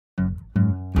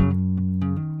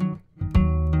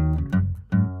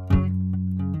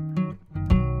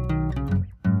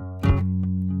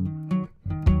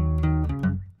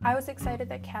excited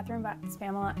that Catherine brought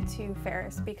Spamalot to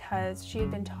Ferris because she had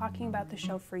been talking about the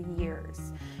show for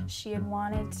years. She had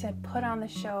wanted to put on the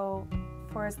show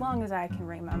for as long as I can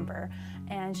remember,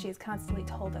 and she has constantly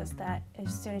told us that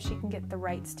as soon as she can get the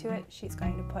rights to it, she's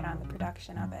going to put on the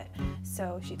production of it.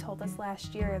 So she told us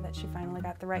last year that she finally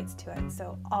got the rights to it,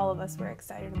 so all of us were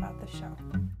excited about the show.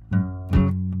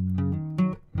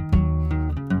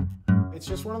 It's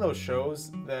just one of those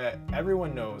shows that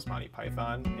everyone knows Monty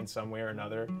Python in some way or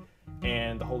another,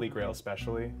 and The Holy Grail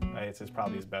especially. It's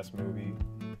probably his best movie.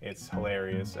 It's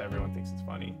hilarious. Everyone thinks it's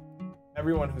funny.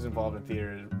 Everyone who's involved in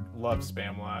theater loves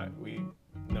Spamalot. We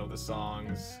know the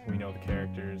songs, we know the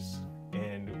characters,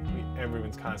 and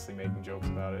everyone's constantly making jokes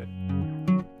about it.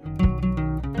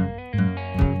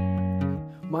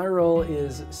 My role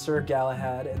is Sir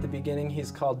Galahad. At the beginning he's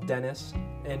called Dennis,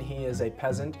 and he is a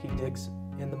peasant. He digs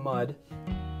in the mud.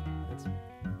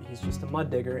 He's just a mud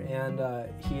digger, and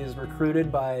he is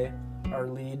recruited by our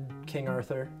lead, King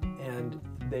Arthur, and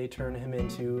they turn him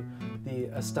into the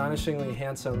astonishingly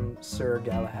handsome Sir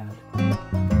Galahad.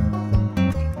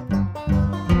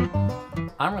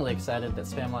 I'm really excited that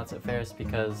Spamalot's at Ferris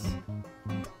because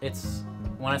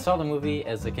when I saw the movie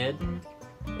as a kid,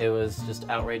 it was just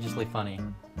outrageously funny,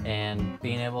 and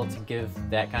being able to give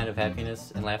that kind of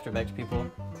happiness and laughter back to people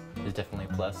is definitely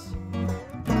a plus.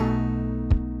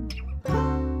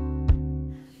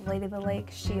 Lady of the Lake,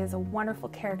 she is a wonderful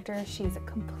character. She's a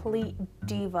complete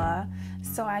diva,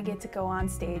 so I get to go on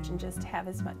stage and just have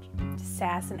as much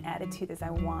sass and attitude as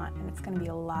I want, and it's going to be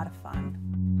a lot of fun.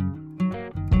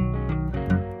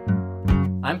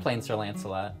 I'm playing Sir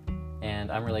Lancelot,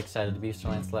 and I'm really excited to be Sir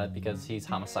Lancelot because he's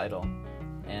homicidal,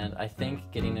 and I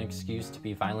think getting an excuse to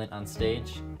be violent on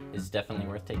stage is definitely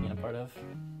worth taking a part of.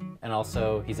 And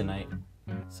also, he's a knight,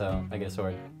 so I get a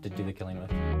sword to do the killing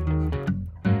with.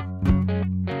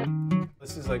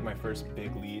 This is like my first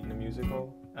big lead in a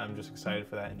musical. I'm just excited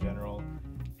for that in general,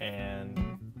 and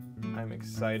I'm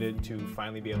excited to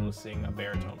finally be able to sing a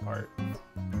baritone part.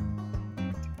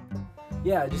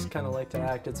 Yeah, I just kind of like to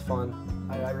act. It's fun.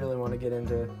 I really want to get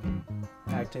into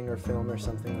acting or film or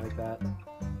something like that.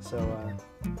 So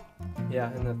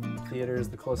yeah, and the theater is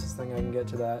the closest thing I can get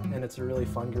to that, and it's a really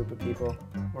fun group of people.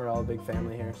 We're all a big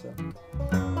family here, so.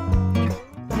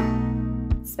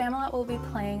 Spamalot will be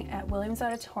playing at Williams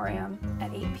Auditorium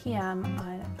at 8 p.m.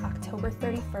 on October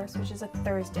 31st, which is a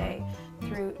Thursday,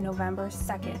 through November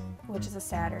 2nd, which is a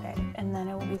Saturday. And then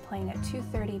it will be playing at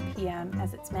 2:30 p.m.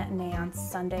 as its matinee on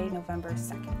Sunday, November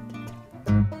 2nd.